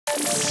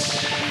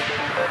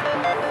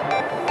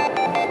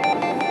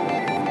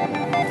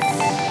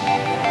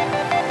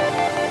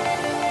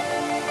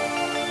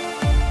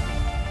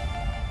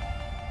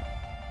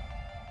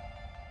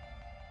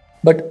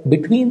But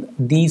between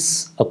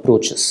these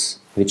approaches,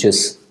 which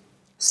is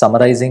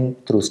summarizing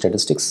through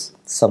statistics,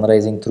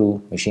 summarizing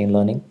through machine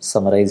learning,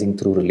 summarizing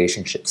through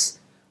relationships,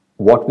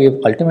 what we have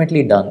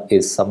ultimately done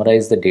is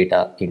summarize the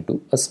data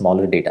into a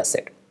smaller data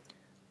set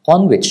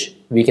on which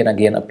we can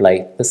again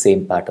apply the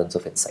same patterns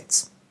of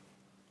insights.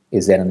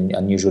 Is there an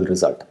unusual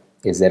result?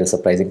 Is there a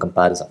surprising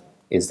comparison?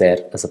 Is there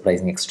a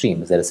surprising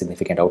extreme? Is there a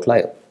significant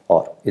outlier?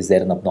 Or is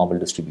there an abnormal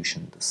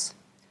distribution in this?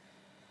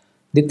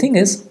 The thing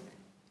is,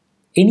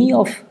 any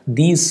of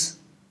these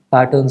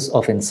patterns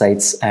of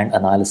insights and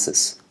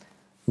analysis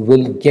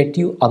will get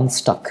you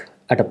unstuck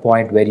at a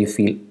point where you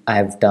feel, I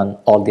have done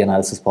all the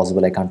analysis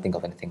possible, I can't think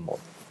of anything more.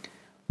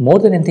 More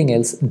than anything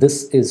else,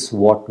 this is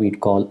what we'd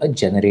call a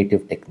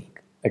generative technique,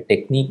 a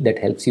technique that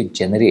helps you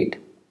generate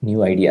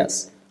new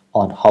ideas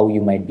on how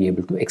you might be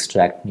able to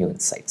extract new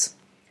insights.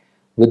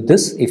 With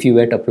this, if you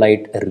were to apply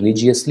it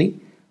religiously,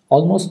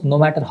 almost no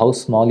matter how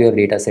small your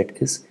data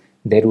set is,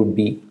 there would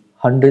be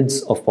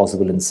hundreds of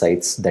possible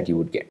insights that you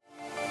would get.